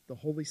felled. The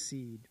holy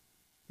seed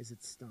is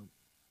its stump.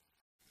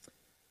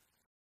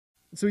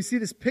 And so we see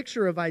this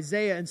picture of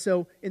Isaiah, and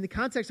so in the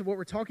context of what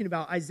we're talking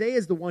about, Isaiah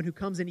is the one who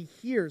comes and he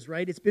hears,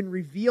 right? It's been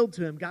revealed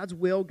to him. God's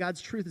will,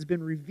 God's truth has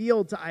been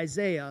revealed to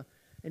Isaiah,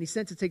 and he's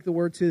sent to take the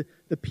word to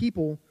the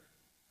people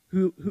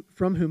who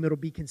from whom it'll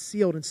be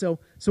concealed. And so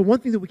one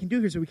thing that we can do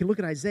here is we can look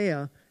at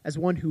Isaiah as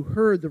one who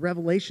heard the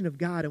revelation of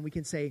God, and we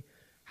can say,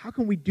 how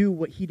can we do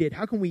what he did?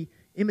 How can we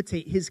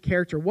imitate his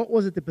character? What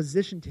was it that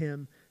positioned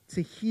him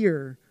to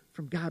hear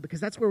from God?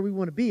 Because that's where we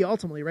want to be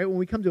ultimately, right? When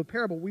we come to a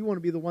parable, we want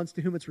to be the ones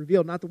to whom it's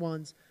revealed, not the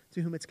ones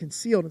to whom it's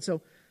concealed. And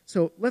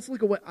so let's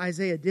look at what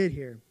Isaiah did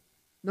here.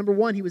 Number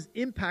one, he was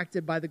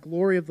impacted by the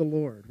glory of the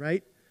Lord,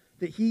 right?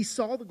 That he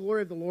saw the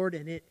glory of the Lord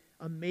and it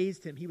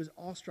amazed him. He was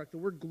awestruck. The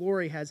word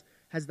glory has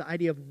the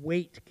idea of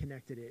weight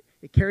connected.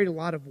 It carried a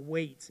lot of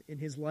weight in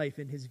his life,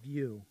 in his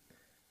view.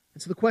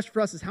 And so the question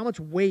for us is, how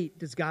much weight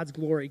does God's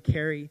glory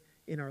carry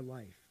in our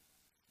life?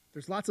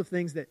 There's lots of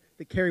things that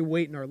carry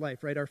weight in our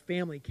life, right? Our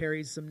family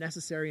carries some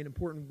necessary and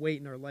important weight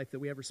in our life, that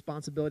we have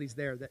responsibilities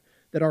there,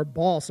 that our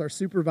boss, our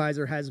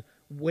supervisor has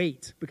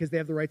weight because they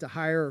have the right to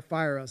hire or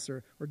fire us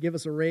or give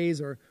us a raise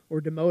or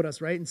demote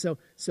us, right? And so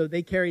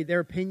they carry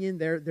their opinion,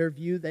 their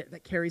view,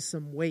 that carries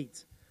some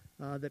weight.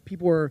 That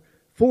people are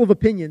full of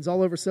opinions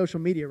all over social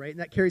media, right?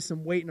 And that carries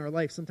some weight in our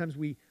life. Sometimes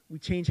we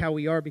change how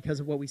we are because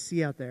of what we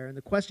see out there. And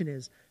the question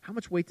is, how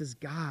much weight does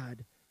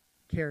God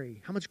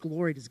carry? How much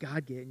glory does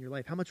God get in your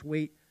life? How much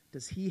weight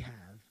does he have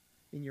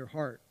in your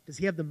heart? Does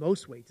he have the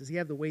most weight? Does he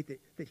have the weight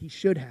that he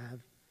should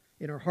have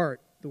in our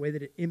heart, the way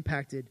that it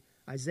impacted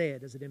Isaiah?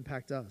 Does it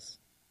impact us?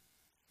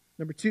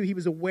 Number two, he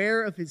was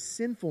aware of his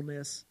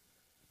sinfulness,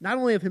 not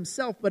only of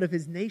himself, but of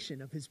his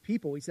nation, of his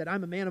people. He said,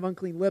 I'm a man of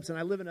unclean lips, and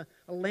I live in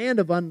a land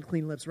of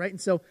unclean lips, right?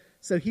 And so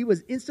he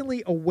was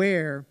instantly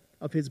aware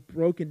of his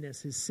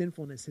brokenness, his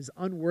sinfulness, his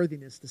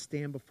unworthiness to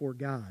stand before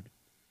God.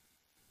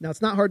 Now,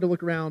 it's not hard to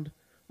look around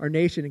our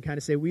nation and kind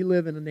of say, we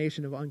live in a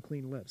nation of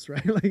unclean lips,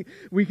 right? Like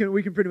we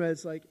can pretty much,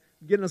 it's like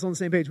getting us on the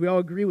same page. We all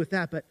agree with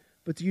that, but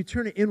do you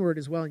turn it inward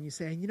as well and you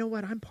say, you know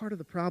what, I'm part of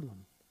the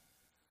problem.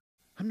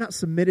 I'm not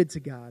submitted to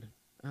God.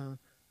 I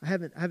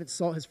haven't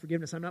sought his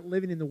forgiveness. I'm not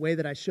living in the way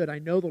that I should. I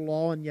know the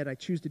law, and yet I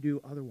choose to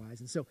do otherwise.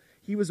 And so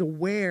he was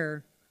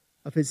aware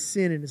of his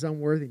sin and his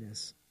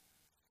unworthiness.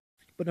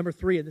 But number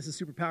three, and this is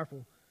super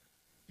powerful,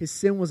 his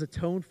sin was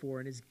atoned for,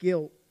 and his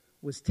guilt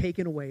was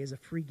taken away as a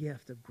free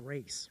gift of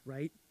grace,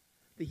 right?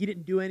 That he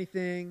didn't do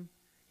anything.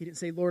 He didn't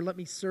say, Lord, let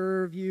me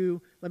serve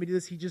you. Let me do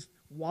this. He just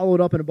wallowed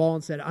up in a ball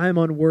and said, I'm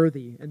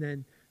unworthy. And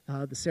then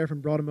the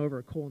seraphim brought him over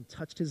a coal and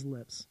touched his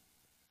lips.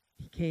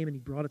 He came and he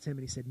brought it to him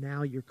and he said,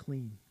 now you're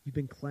clean. You've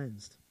been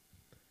cleansed.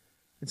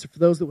 And so for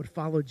those that would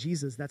follow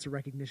Jesus, that's a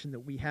recognition that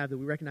we have, that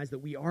we recognize that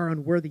we are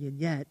unworthy, and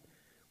yet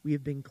we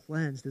have been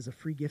cleansed as a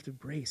free gift of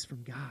grace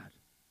from God.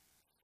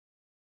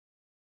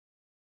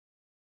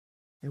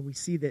 And we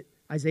see that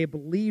Isaiah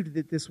believed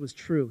that this was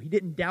true. He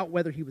didn't doubt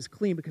whether he was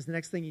clean, because the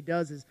next thing he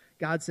does is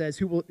God says,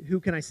 who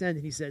can I send?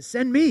 And he says,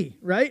 send me,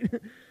 right?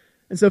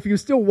 And so if he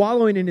was still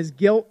wallowing in his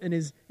guilt and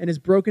his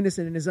brokenness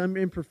and in his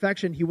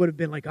imperfection, he would have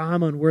been like,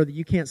 I'm unworthy.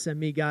 You can't send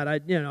me, God.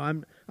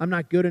 I'm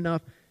not good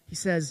enough. He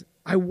says,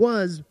 I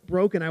was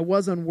broken. I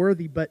was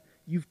unworthy, but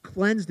you've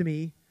cleansed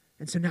me,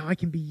 and so now I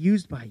can be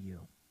used by you.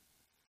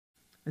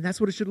 And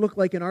that's what it should look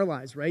like in our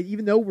lives, right?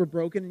 Even though we're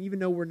broken, and even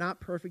though we're not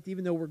perfect,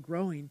 even though we're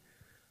growing,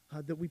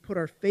 that we put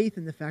our faith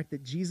in the fact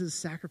that Jesus'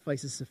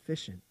 sacrifice is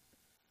sufficient.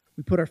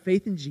 We put our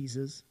faith in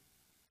Jesus,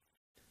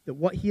 that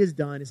what he has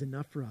done is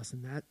enough for us,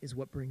 and that is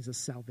what brings us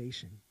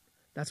salvation.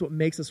 That's what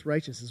makes us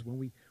righteous, is when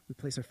we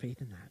place our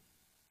faith in that.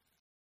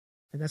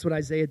 And that's what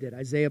Isaiah did.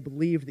 Isaiah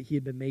believed that he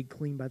had been made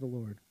clean by the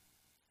Lord.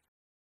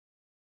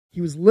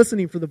 He was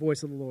listening for the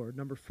voice of the Lord,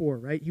 number 4,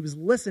 right? He was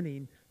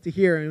listening to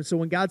hear. And so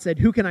when God said,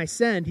 who can I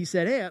send? He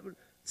said, hey,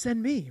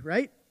 send me,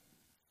 right?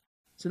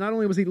 So not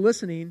only was he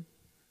listening,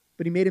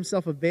 but he made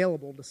himself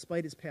available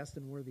despite his past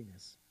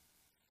unworthiness.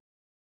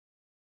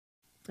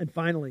 And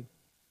finally,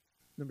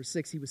 number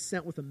 6, he was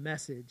sent with a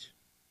message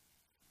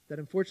that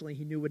unfortunately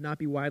he knew would not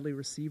be widely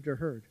received or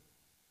heard.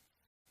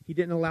 He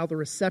didn't allow the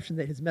reception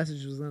that his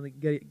message was going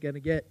to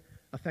get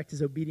affect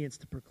his obedience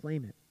to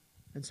proclaim it.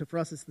 And so for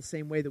us, it's the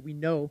same way that we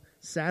know,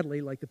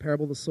 sadly, like the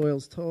parable of the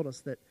soils told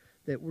us, that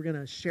we're going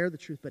to share the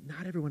truth, but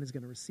not everyone is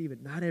going to receive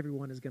it. Not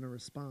everyone is going to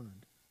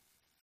respond.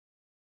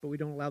 But we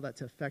don't allow that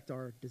to affect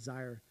our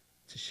desire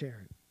to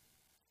share it.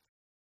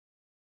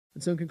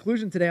 And so in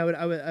conclusion today,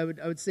 I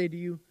would say to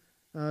you,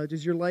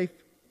 does your life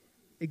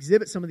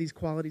exhibit some of these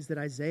qualities that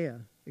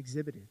Isaiah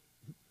exhibited?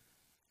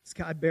 Does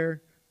God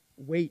bear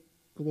weight,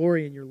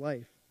 glory in your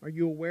life? Are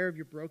you aware of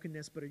your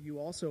brokenness, but are you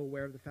also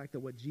aware of the fact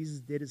that what Jesus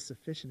did is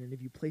sufficient? And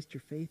have you placed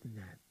your faith in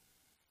that?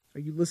 Are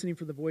you listening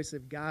for the voice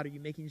of God? Are you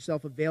making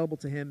yourself available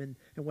to Him and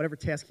whatever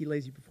task He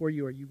lays before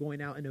you? Are you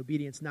going out in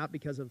obedience, not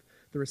because of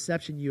the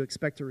reception you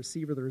expect to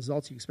receive or the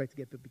results you expect to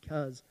get, but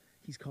because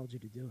He's called you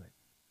to do it?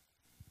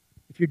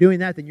 If you're doing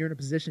that, then you're in a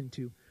position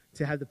to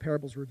have the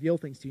parables reveal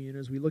things to you. And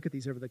as we look at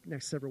these over the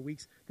next several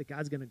weeks, that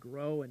God's going to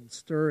grow and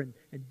stir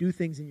and do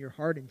things in your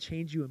heart and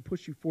change you and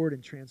push you forward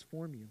and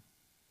transform you.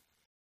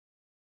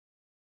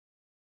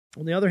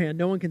 On the other hand,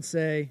 no one can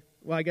say,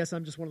 well, I guess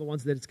I'm just one of the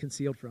ones that it's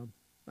concealed from.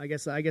 I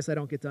guess I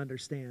don't get to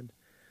understand.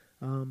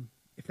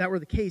 If that were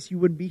the case, you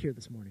wouldn't be here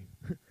this morning.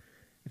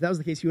 If that was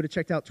the case, you would have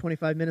checked out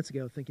 25 minutes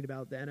ago thinking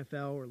about the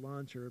NFL or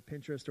lunch or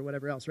Pinterest or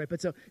whatever else, right?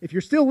 But so if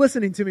you're still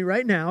listening to me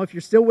right now, if you're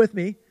still with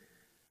me,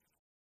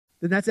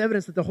 then that's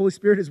evidence that the Holy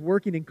Spirit is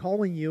working and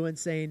calling you and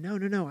saying,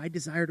 no, I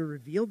desire to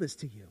reveal this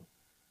to you.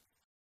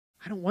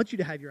 I don't want you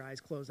to have your eyes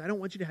closed. I don't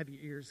want you to have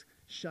your ears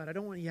shut. I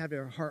don't want you to have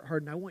your heart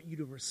hardened. I want you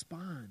to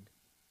respond.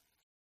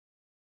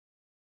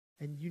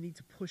 And you need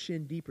to push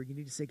in deeper. You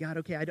need to say, God,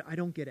 okay, I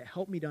don't get it.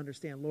 Help me to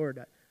understand.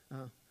 Lord,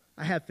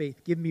 I have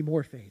faith. Give me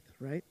more faith,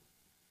 right?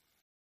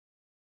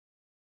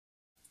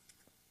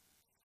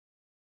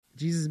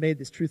 Jesus made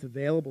this truth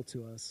available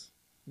to us.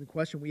 And the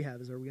question we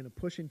have is, are we going to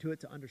push into it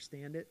to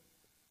understand it?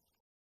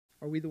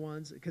 Are we the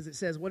ones? Because it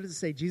says, what does it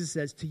say? Jesus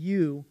says, to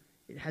you,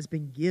 it has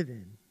been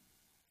given.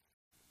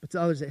 But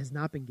to others, it has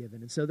not been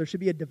given. And so there should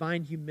be a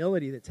divine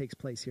humility that takes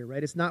place here,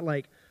 right? It's not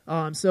like, oh,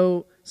 I'm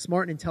so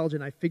smart and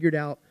intelligent, I figured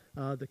out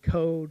the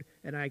code,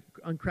 and I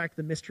uncracked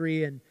the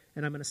mystery, and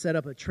I'm going to set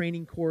up a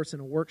training course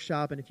and a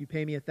workshop, and if you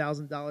pay me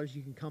 $1,000,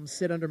 you can come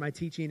sit under my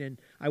teaching, and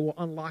I will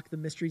unlock the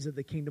mysteries of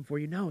the kingdom for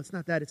you. No, it's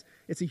not that.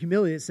 It's a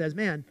humility that says,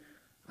 man,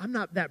 I'm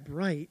not that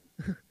bright,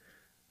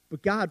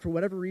 but God, for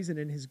whatever reason,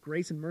 in His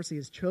grace and mercy,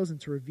 has chosen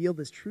to reveal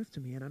this truth to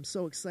me, and I'm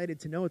so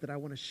excited to know it that I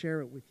want to share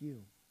it with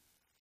you.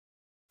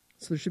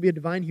 So there should be a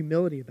divine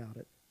humility about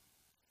it.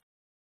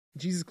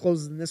 Jesus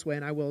closes in this way,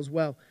 and I will as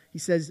well. He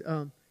says,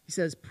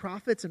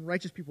 prophets and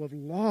righteous people have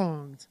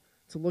longed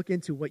to look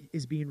into what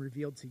is being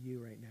revealed to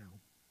you right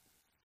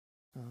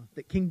now.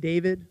 That King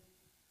David,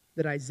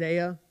 that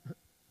Isaiah,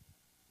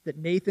 that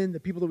Nathan, the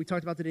people that we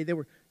talked about today,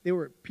 they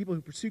were people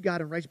who pursued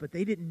God and righteous, but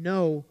they didn't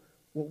know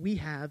what we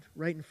have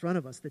right in front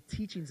of us, the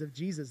teachings of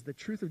Jesus, the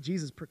truth of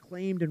Jesus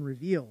proclaimed and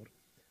revealed.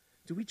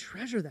 Do we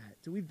treasure that?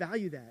 Do we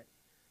value that?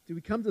 Do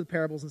we come to the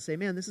parables and say,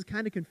 man, this is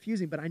kind of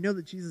confusing, but I know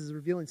that Jesus is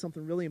revealing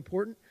something really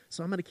important,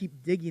 so I'm going to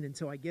keep digging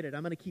until I get it.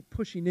 I'm going to keep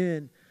pushing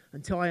in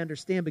until I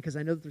understand, because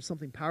I know that there's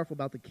something powerful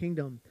about the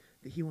kingdom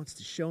that He wants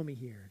to show me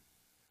here.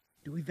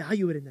 Do we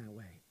value it in that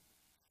way?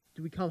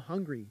 Do we come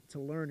hungry to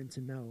learn and to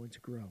know and to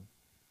grow?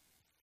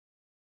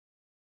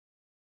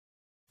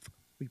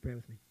 Will you pray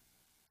with me?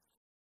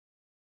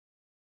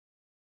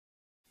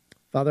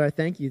 Father, I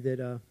thank you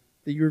that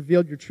you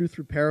revealed your truth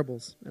through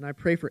parables, and I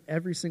pray for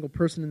every single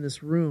person in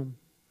this room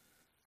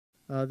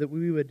that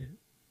we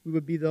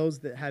would be those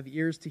that have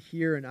ears to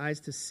hear and eyes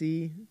to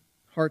see,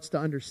 hearts to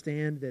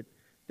understand,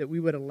 that we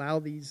would allow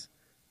these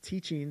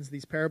teachings,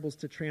 these parables,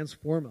 to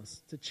transform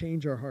us, to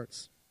change our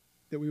hearts,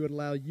 that we would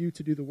allow you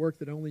to do the work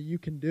that only you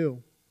can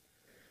do.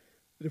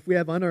 That if we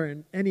have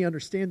any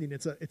understanding,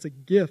 it's a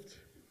gift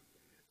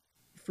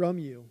from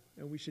you,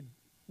 and we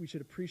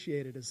should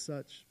appreciate it as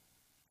such.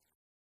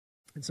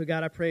 And so,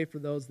 God, I pray for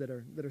those that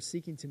are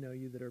seeking to know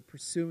you, that are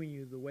pursuing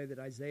you the way that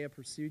Isaiah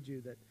pursued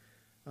you, that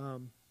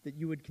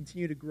you would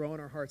continue to grow in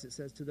our hearts. It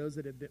says to those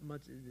that have been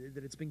much,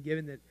 that it's been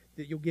given, that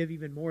you'll give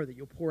even more, that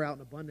you'll pour out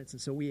in abundance.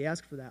 And so we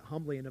ask for that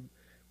humbly, and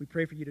we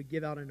pray for you to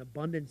give out an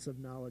abundance of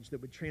knowledge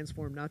that would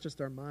transform not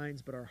just our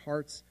minds, but our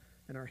hearts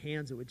and our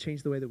hands. It would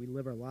change the way that we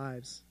live our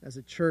lives. As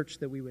a church,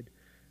 that we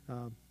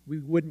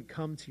wouldn't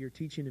come to your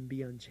teaching and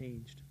be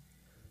unchanged,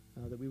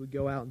 that we would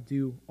go out and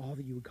do all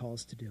that you would call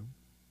us to do.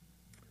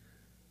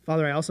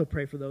 Father, I also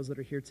pray for those that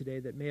are here today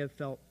that may have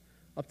felt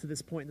up to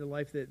this point in their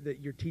life that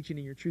your teaching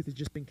and your truth has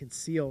just been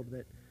concealed,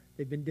 that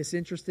they've been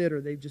disinterested or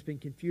they've just been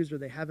confused or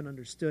they haven't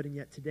understood. And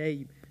yet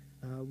today,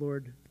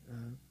 Lord,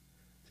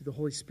 through the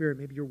Holy Spirit,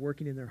 maybe you're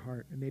working in their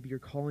heart and maybe you're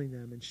calling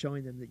them and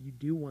showing them that you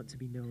do want to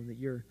be known, that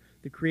you're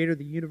the creator of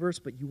the universe,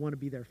 but you want to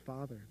be their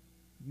Father.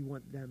 You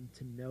want them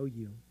to know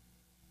you.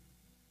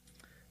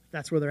 If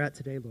that's where they're at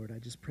today, Lord, I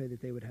just pray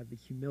that they would have the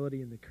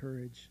humility and the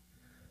courage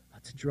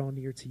to draw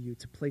near to you,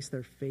 to place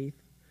their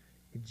faith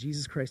in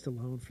Jesus Christ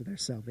alone for their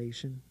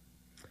salvation,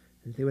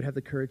 and that they would have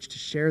the courage to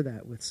share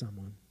that with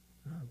someone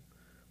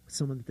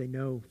that they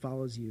know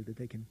follows you, that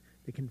they can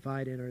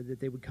confide in, or that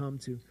they would come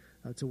to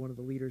to one of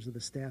the leaders of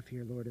the staff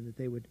here, Lord, and that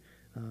they would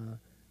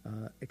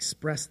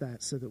express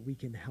that so that we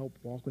can help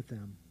walk with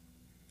them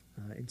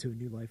into a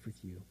new life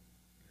with you.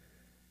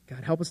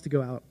 God, help us to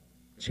go out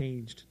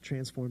changed,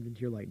 transformed into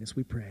your likeness,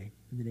 we pray.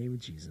 In the name of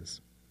Jesus,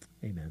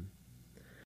 amen.